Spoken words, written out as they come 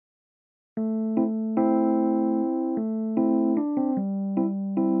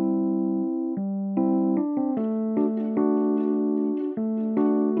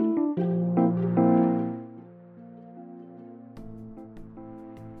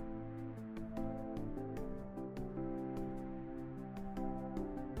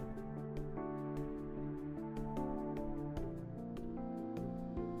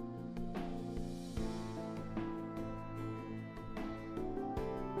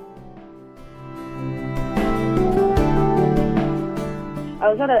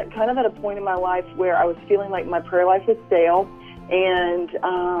was at a point in my life where I was feeling like my prayer life was stale, and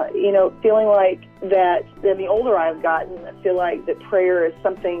feeling like that. Then the older I've gotten, I feel like that prayer is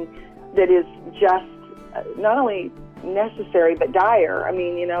something that is just not only necessary but dire. I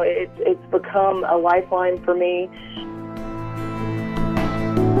mean, it's become a lifeline for me.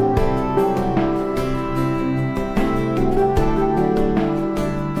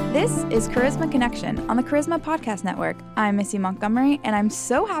 This is Charisma Connection on the Charisma Podcast Network. I'm Missy Montgomery, and I'm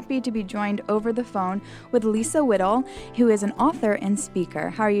so happy to be joined over the phone with Lisa Whittle, who is an author and speaker.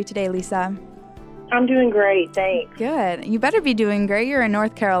 How are you today, Lisa? I'm doing great, thanks. Good. You better be doing great. You're in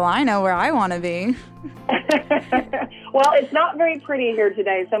North Carolina, where I want to be. Well, it's not very pretty here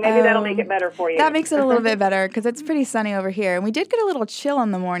today, so maybe that'll make it better for you. That makes it a little bit better, because it's pretty sunny over here. And we did get a little chill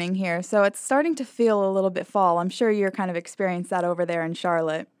in the morning here, so it's starting to feel a little bit fall. I'm sure you're kind of experienced that over there in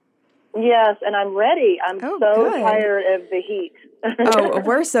Charlotte. Yes, and I'm ready. I'm tired of the heat. Oh,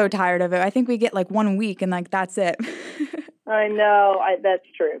 we're so tired of it. I think we get like 1 week and that's it. I know. That's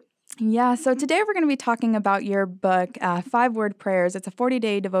true. Yeah, so today we're going to be talking about your book, 5-Word Prayers. It's a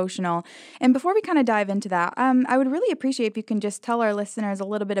 40-day devotional. And before we kind of dive into that, I would really appreciate if you can just tell our listeners a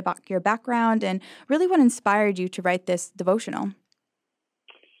little bit about your background and really what inspired you to write this devotional.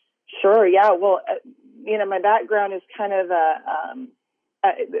 Sure, yeah. Well, my background is kind of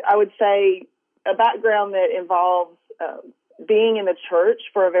I would say a background that involves being in the church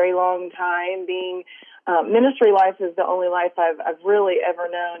for a very long time. Ministry life is the only life I've really ever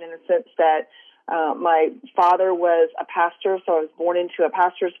known, in the sense that my father was a pastor, so I was born into a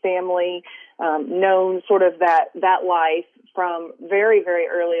pastor's family, known sort of that life from very, very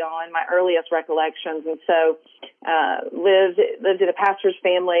early on, my earliest recollections. And so lived in a pastor's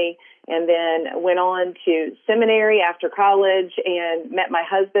family, and then went on to seminary after college and met my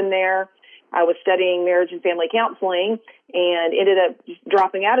husband there. I was studying marriage and family counseling and ended up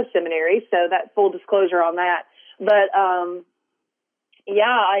dropping out of seminary, so that's full disclosure on that. But,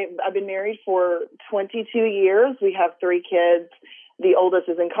 I've been married for 22 years. We have 3 kids. The oldest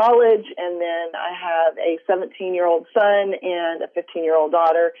is in college, and then I have a 17-year-old son and a 15-year-old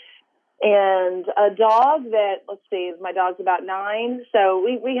daughter. And a dog that, my dog's about 9. So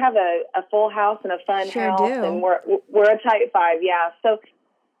we have a full house and a fun house, and we're a type 5, yeah.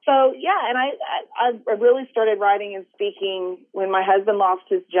 So yeah, and I really started writing and speaking when my husband lost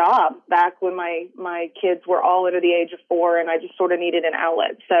his job, back when my kids were all under the age of 4, and I just sort of needed an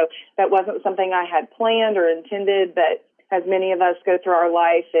outlet. So that wasn't something I had planned or intended, but as many of us go through our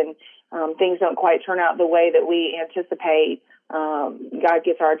life and things don't quite turn out the way that we anticipate, God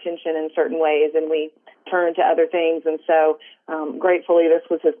gets our attention in certain ways, and we turn to other things. And so gratefully, this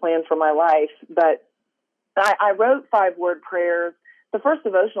was his plan for my life. But I wrote 5-Word Prayers, the first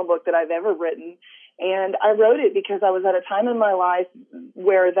devotional book that I've ever written. And I wrote it because I was at a time in my life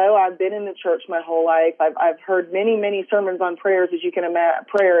where, though I've been in the church my whole life, I've heard many, many sermons on prayer, as you can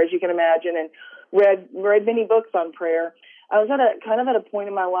imagine, and read many books on prayer. I was at a point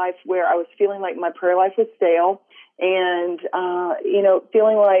in my life where I was feeling like my prayer life was stale, and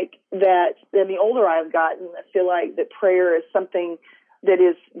feeling like that. Then the older I've gotten, I feel like that prayer is something that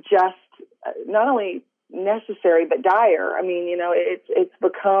is just not only necessary but dire. I mean, it's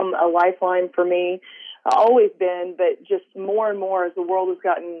become a lifeline for me. Always been, but just more and more as the world has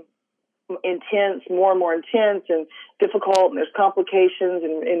gotten more and more intense and difficult, and there's complications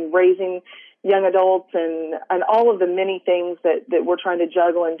in raising young adults and all of the many things that we're trying to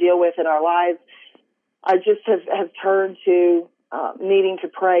juggle and deal with in our lives. I just have turned to needing to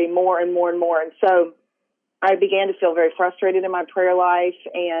pray more and more and more. And so I began to feel very frustrated in my prayer life,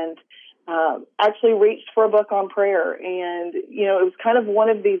 and actually reached for a book on prayer. And, it was kind of one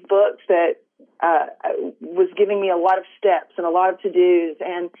of these books that was giving me a lot of steps and a lot of to-dos.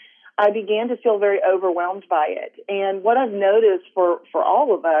 And I began to feel very overwhelmed by it. And what I've noticed for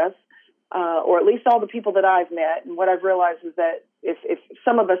all of us, or at least all the people that I've met, and what I've realized is that if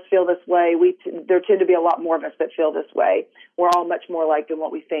some of us feel this way, there tend to be a lot more of us that feel this way. We're all much more alike than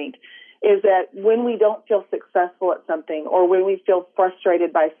what we think. Is that when we don't feel successful at something, or when we feel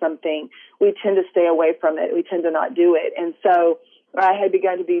frustrated by something, we tend to stay away from it. We tend to not do it. And so I had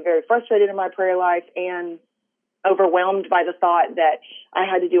begun to be very frustrated in my prayer life and overwhelmed by the thought that I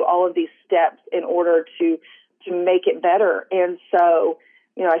had to do all of these steps in order to make it better. And so,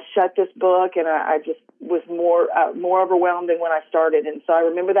 I shut this book, and I just was more overwhelmed than when I started. And so I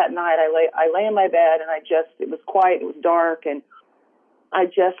remember that night I lay in my bed, and it was quiet, it was dark, and I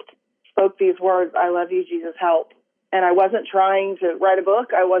just spoke these words, "I love you, Jesus, help." And I wasn't trying to write a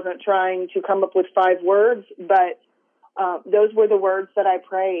book. I wasn't trying to come up with 5 words, but those were the words that I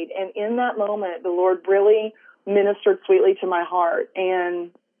prayed. And in that moment, the Lord really ministered sweetly to my heart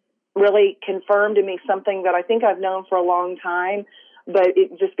and really confirmed in me something that I think I've known for a long time, but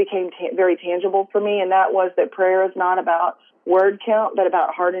it just became very tangible for me, and that was that prayer is not about word count, but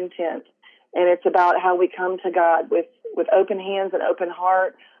about heart intent. And it's about how we come to God with open hands and open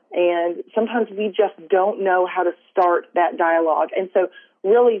heart. And sometimes we just don't know how to start that dialogue. And so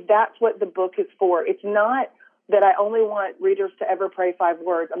really that's what the book is for. It's not that I only want readers to ever pray 5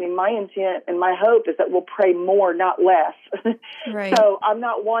 words. I mean, my intent and my hope is that we'll pray more, not less. Right. So I'm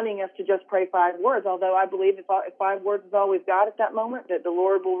not wanting us to just pray 5 words, although I believe if 5 words is all we've got at that moment, that the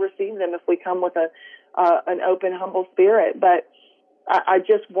Lord will receive them if we come with an open, humble spirit. But I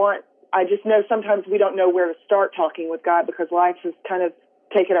just know sometimes we don't know where to start talking with God because life has kind of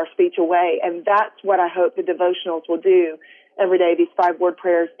taken our speech away. And that's what I hope the devotionals will do every day, these 5-word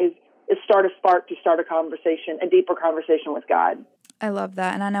prayers, is start a spark to start a conversation, a deeper conversation with God. I love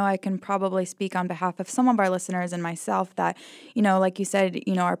that. And I know I can probably speak on behalf of some of our listeners and myself that, like you said,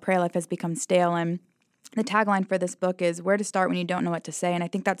 our prayer life has become stale. And the tagline for this book is where to start when you don't know what to say. And I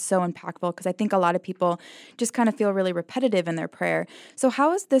think that's so impactful because I think a lot of people just kind of feel really repetitive in their prayer. So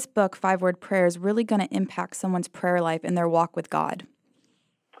how is this book, 5-word prayers, really going to impact someone's prayer life and their walk with God?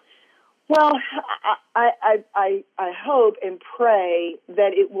 Well, I hope and pray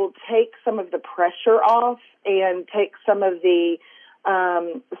that it will take some of the pressure off and take some of the,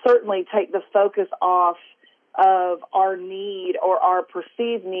 certainly take the focus off of our need or our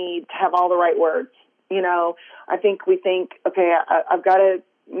perceived need to have all the right words. I think we think, okay, I've got to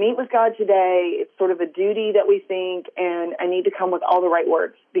meet with God today. It's sort of a duty that we think, and I need to come with all the right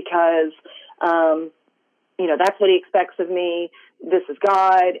words because, that's what he expects of me. This is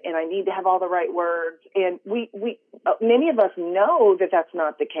God, and I need to have all the right words. And we many of us know that that's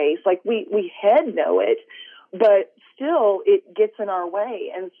not the case. Like we head know it, but still it gets in our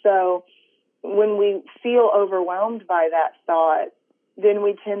way. And so when we feel overwhelmed by that thought, then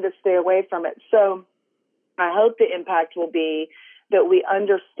we tend to stay away from it. So I hope the impact will be that we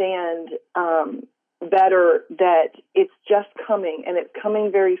understand better that it's just coming, and it's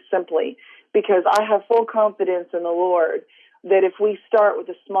coming very simply, because I have full confidence in the Lord that if we start with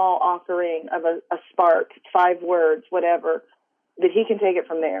a small offering of a spark, 5 words, whatever, that he can take it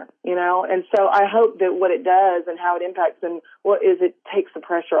from there, And so I hope that what it does and how it impacts and what is it takes the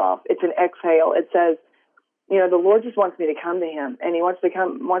pressure off. It's an exhale. It says, the Lord just wants me to come to him, and he wants me to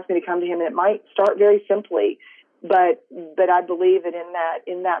come to him, and it might start very simply, but I believe that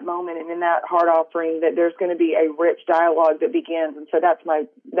in that moment and in that heart offering that there's going to be a rich dialogue that begins. And so that's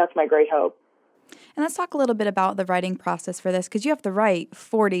my great hope. And let's talk a little bit about the writing process for this, because you have to write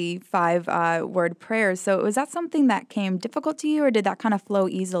 45-word prayers. So was that something that came difficult to you, or did that kind of flow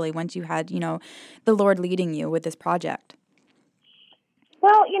easily once you had, the Lord leading you with this project?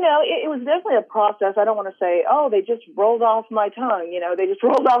 Well, it was definitely a process. I don't want to say, they just rolled off my tongue. They just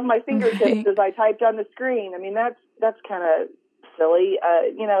rolled off my fingertips Right. as I typed on the screen. I mean, that's kind of silly.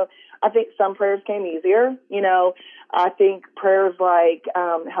 I think some prayers came easier. I think prayers like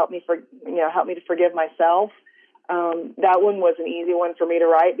help me to forgive myself. That one was an easy one for me to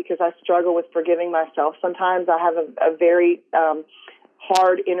write because I struggle with forgiving myself. Sometimes I have a very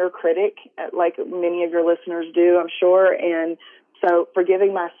hard inner critic, like many of your listeners do, I'm sure. And so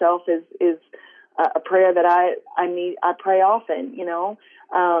forgiving myself is a prayer that I pray often.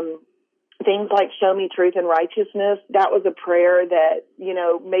 Things like show me truth and righteousness, that was a prayer that,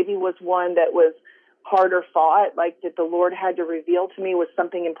 maybe was one that was harder fought, like that the Lord had to reveal to me was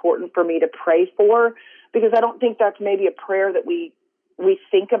something important for me to pray for, because I don't think that's maybe a prayer that we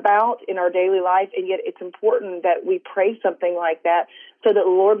think about in our daily life, and yet it's important that we pray something like that so that the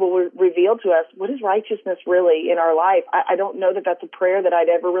Lord will reveal to us what is righteousness really in our life. I don't know that that's a prayer that I'd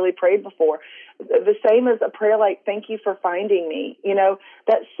ever really prayed before. The same as a prayer like, thank you for finding me.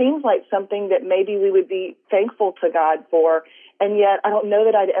 That seems like something that maybe we would be thankful to God for, and yet I don't know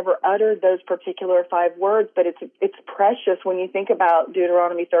that I'd ever uttered those particular 5 words, but it's precious when you think about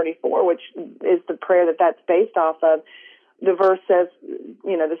Deuteronomy 34, which is the prayer that's based off of. The verse says,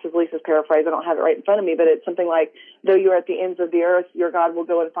 this is Lisa's paraphrase, I don't have it right in front of me, but it's something like, though you're at the ends of the earth, your God will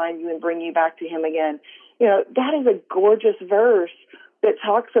go and find you and bring you back to him again. That is a gorgeous verse that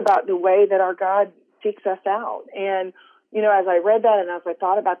talks about the way that our God seeks us out. And, as I read that and as I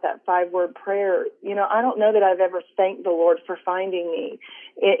thought about that 5-word prayer, I don't know that I've ever thanked the Lord for finding me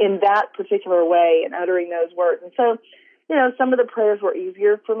in that particular way and uttering those words. And so, some of the prayers were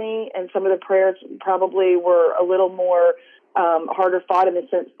easier for me, and some of the prayers probably were a little more harder fought in the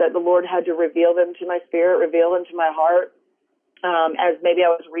sense that the Lord had to reveal them to my spirit, reveal them to my heart. As maybe I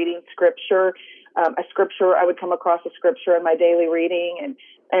was reading scripture, I would come across a scripture in my daily reading, and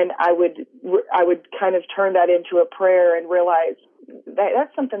And I would kind of turn that into a prayer and realize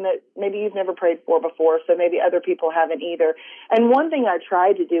that's something that maybe you've never prayed for before, so maybe other people haven't either. And one thing I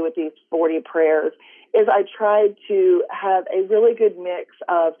tried to do with these 40 prayers is I tried to have a really good mix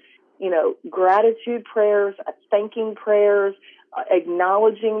of, gratitude prayers, thanking prayers,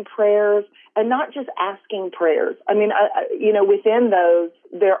 acknowledging prayers, and not just asking prayers. I mean, within those,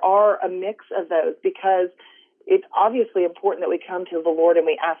 there are a mix of those, because it's obviously important that we come to the Lord and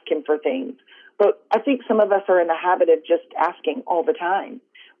we ask Him for things. But I think some of us are in the habit of just asking all the time,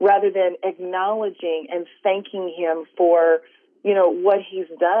 rather than acknowledging and thanking Him for, what He's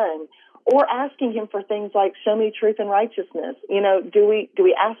done, or asking Him for things like, show me truth and righteousness. Do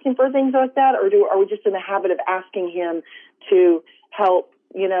we ask Him for things like that, or are we just in the habit of asking Him to help,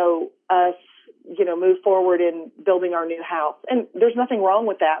 us, move forward in building our new house? And there's nothing wrong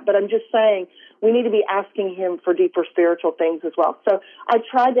with that, but I'm just saying we need to be asking Him for deeper spiritual things as well. So I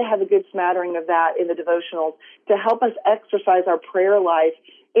tried to have a good smattering of that in the devotionals to help us exercise our prayer life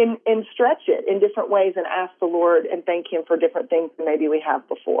and stretch it in different ways and ask the Lord and thank Him for different things than maybe we have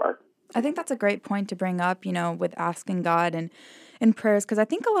before. I think that's a great point to bring up, with asking God and in prayers, because I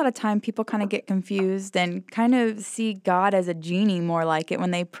think a lot of time people kind of get confused and kind of see God as a genie more like it when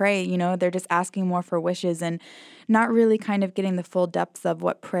they pray. They're just asking more for wishes and not really kind of getting the full depths of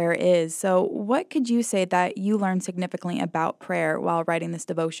what prayer is. So what could you say that you learned significantly about prayer while writing this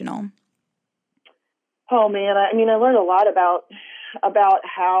devotional? Oh, man. I learned a lot about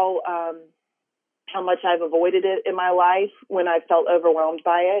how much I've avoided it in my life when I felt overwhelmed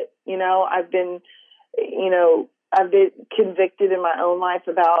by it. I've been convicted in my own life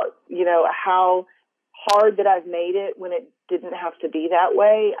about, how hard that I've made it when it didn't have to be that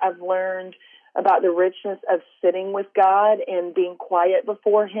way. I've learned about the richness of sitting with God and being quiet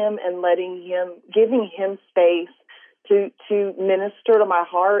before Him and giving Him space to minister to my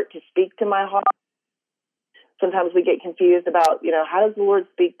heart, to speak to my heart. Sometimes we get confused about, how does the Lord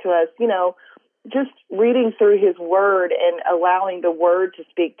speak to us? Just reading through His Word and allowing the Word to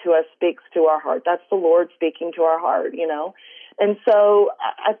speak to us speaks to our heart. That's the Lord speaking to our heart, And so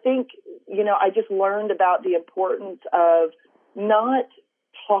I think, I just learned about the importance of not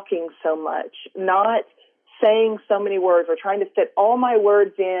talking so much, not saying so many words or trying to fit all my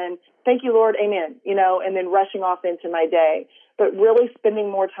words in, thank you, Lord, amen, and then rushing off into my day, but really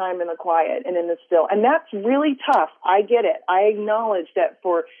spending more time in the quiet and in the still. And that's really tough. I get it. I acknowledge that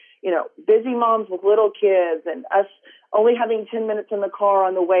for busy moms with little kids and us only having 10 minutes in the car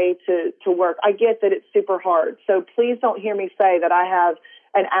on the way to work. I get that it's super hard. So please don't hear me say that I have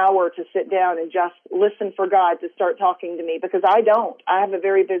an hour to sit down and just listen for God to start talking to me, because I don't. I have a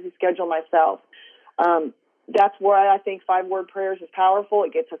very busy schedule myself. That's why I think 5-word prayers is powerful.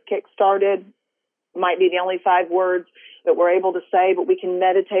 It gets us kick-started. Might be the only 5 words that we're able to say, but we can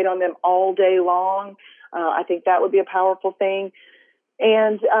meditate on them all day long. I think that would be a powerful thing.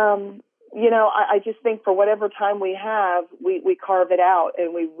 And, I just think for whatever time we have, we carve it out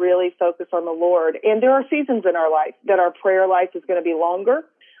and we really focus on the Lord. And there are seasons in our life that our prayer life is going to be longer,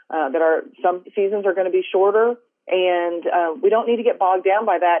 some seasons are going to be shorter. And we don't need to get bogged down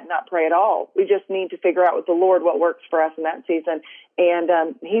by that and not pray at all. We just need to figure out with the Lord what works for us in that season.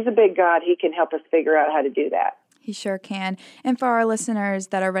 And He's a big God. He can help us figure out how to do that. He sure can. And for our listeners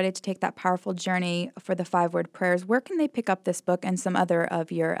that are ready to take that powerful journey for the 5-word prayers, where can they pick up this book and some other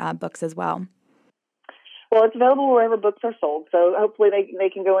of your books as well? Well, it's available wherever books are sold, so hopefully they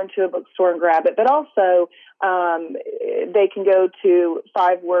can go into a bookstore and grab it. But also, they can go to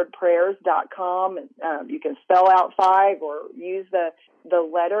 5wordprayers.com. You can spell out 5 or use the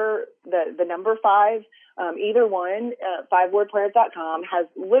letter, the number 5. Either one, 5wordprayers.com has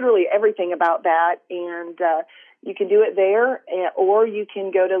literally everything about that, and you can do it there, or you can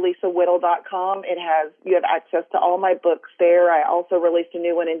go to lisawhittle.com. You have access to all my books there. I also released a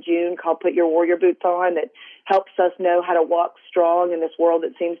new one in June called Put Your Warrior Boots On that helps us know how to walk strong in this world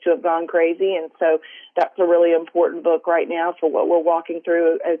that seems to have gone crazy. And so that's a really important book right now for what we're walking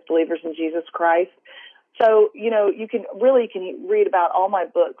through as believers in Jesus Christ. So, you can read about all my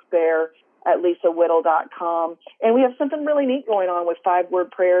books there at lisawhittle.com. And we have something really neat going on with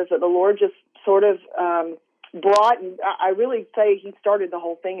 5-word prayers that the Lord just sort of brought. And I really say He started the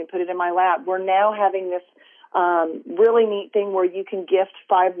whole thing and put it in my lap. We're now having this really neat thing where you can gift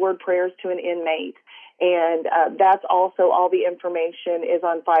 5-word prayers to an inmate. And that's also all the information is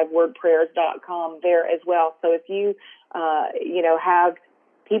on 5wordprayers.com there as well. So if you, have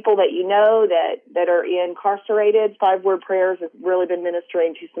people that that are incarcerated, 5-word prayers has really been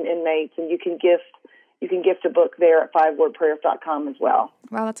ministering to some inmates, and you can gift you can gift a book there at fivewordprayers.com as well.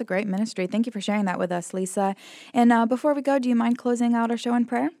 Wow, that's a great ministry. Thank you for sharing that with us, Lisa. And before we go, do you mind closing out our show in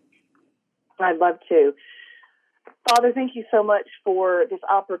prayer? I'd love to. Father, thank you so much for this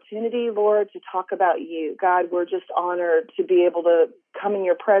opportunity, Lord, to talk about you. God, we're just honored to be able to come in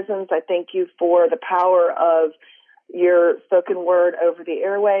your presence. I thank you for the power of your spoken word over the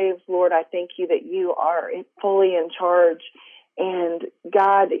airwaves. Lord, I thank you that you are fully in charge. And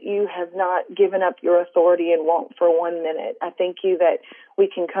God, that you have not given up your authority and won't for 1 minute. I thank you that we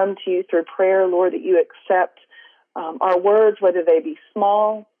can come to you through prayer, Lord, that you accept our words, whether they be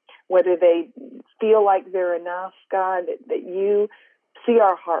small, whether they feel like they're enough, God, that you see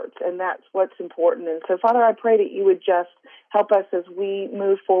our hearts, and that's what's important. And so, Father, I pray that you would just help us as we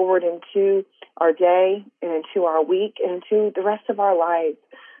move forward into our day and into our week and into the rest of our lives,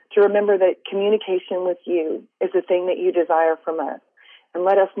 to remember that communication with you is the thing that you desire from us. And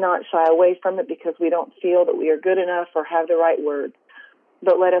let us not shy away from it because we don't feel that we are good enough or have the right words.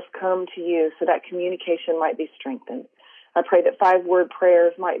 But let us come to you so that communication might be strengthened. I pray that 5-word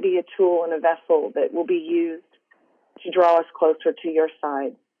prayers might be a tool and a vessel that will be used to draw us closer to your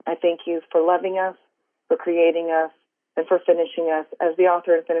side. I thank you for loving us, for creating us, and for finishing us as the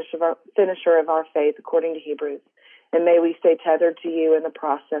author and finisher of our faith according to Hebrews. And may we stay tethered to you in the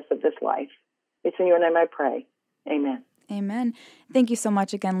process of this life. It's in your name I pray. Amen. Amen. Thank you so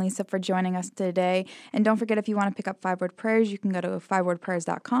much again, Lisa, for joining us today. And don't forget, if you want to pick up 5-word prayers, you can go to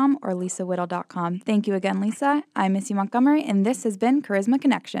fivewordprayers.com or lisawhittle.com. Thank you again, Lisa. I'm Missy Montgomery, and this has been Charisma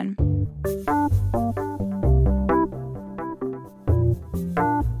Connection.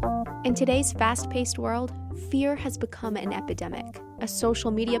 In today's fast-paced world, fear has become an epidemic. A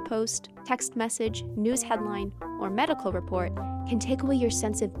social media post, text message, news headline, or medical report can take away your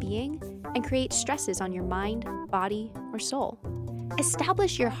sense of being and create stresses on your mind, body, or soul.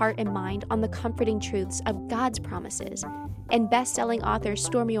 Establish your heart and mind on the comforting truths of God's promises in best-selling author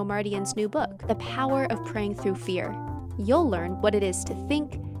Stormy O'Mardian's new book, The Power of Praying Through Fear. You'll learn what it is to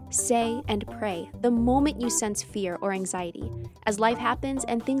think, say, and pray the moment you sense fear or anxiety, as life happens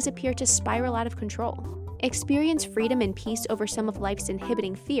and things appear to spiral out of control. Experience freedom and peace over some of life's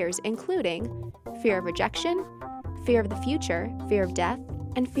inhibiting fears, including fear of rejection, fear of the future, fear of death,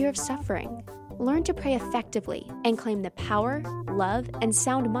 and fear of suffering. Learn to pray effectively and claim the power, love, and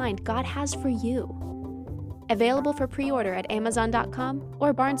sound mind God has for you. Available for pre-order at Amazon.com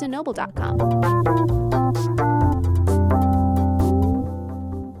or BarnesandNoble.com.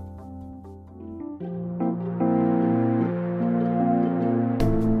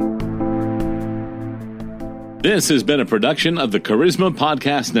 This has been a production of the Charisma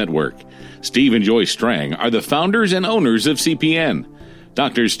Podcast Network. Steve and Joy Strang are the founders and owners of CPN.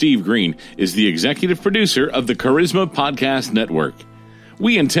 Dr. Steve Green is the executive producer of the Charisma Podcast Network.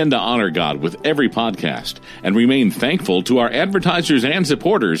 We intend to honor God with every podcast and remain thankful to our advertisers and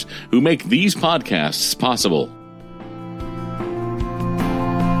supporters who make these podcasts possible.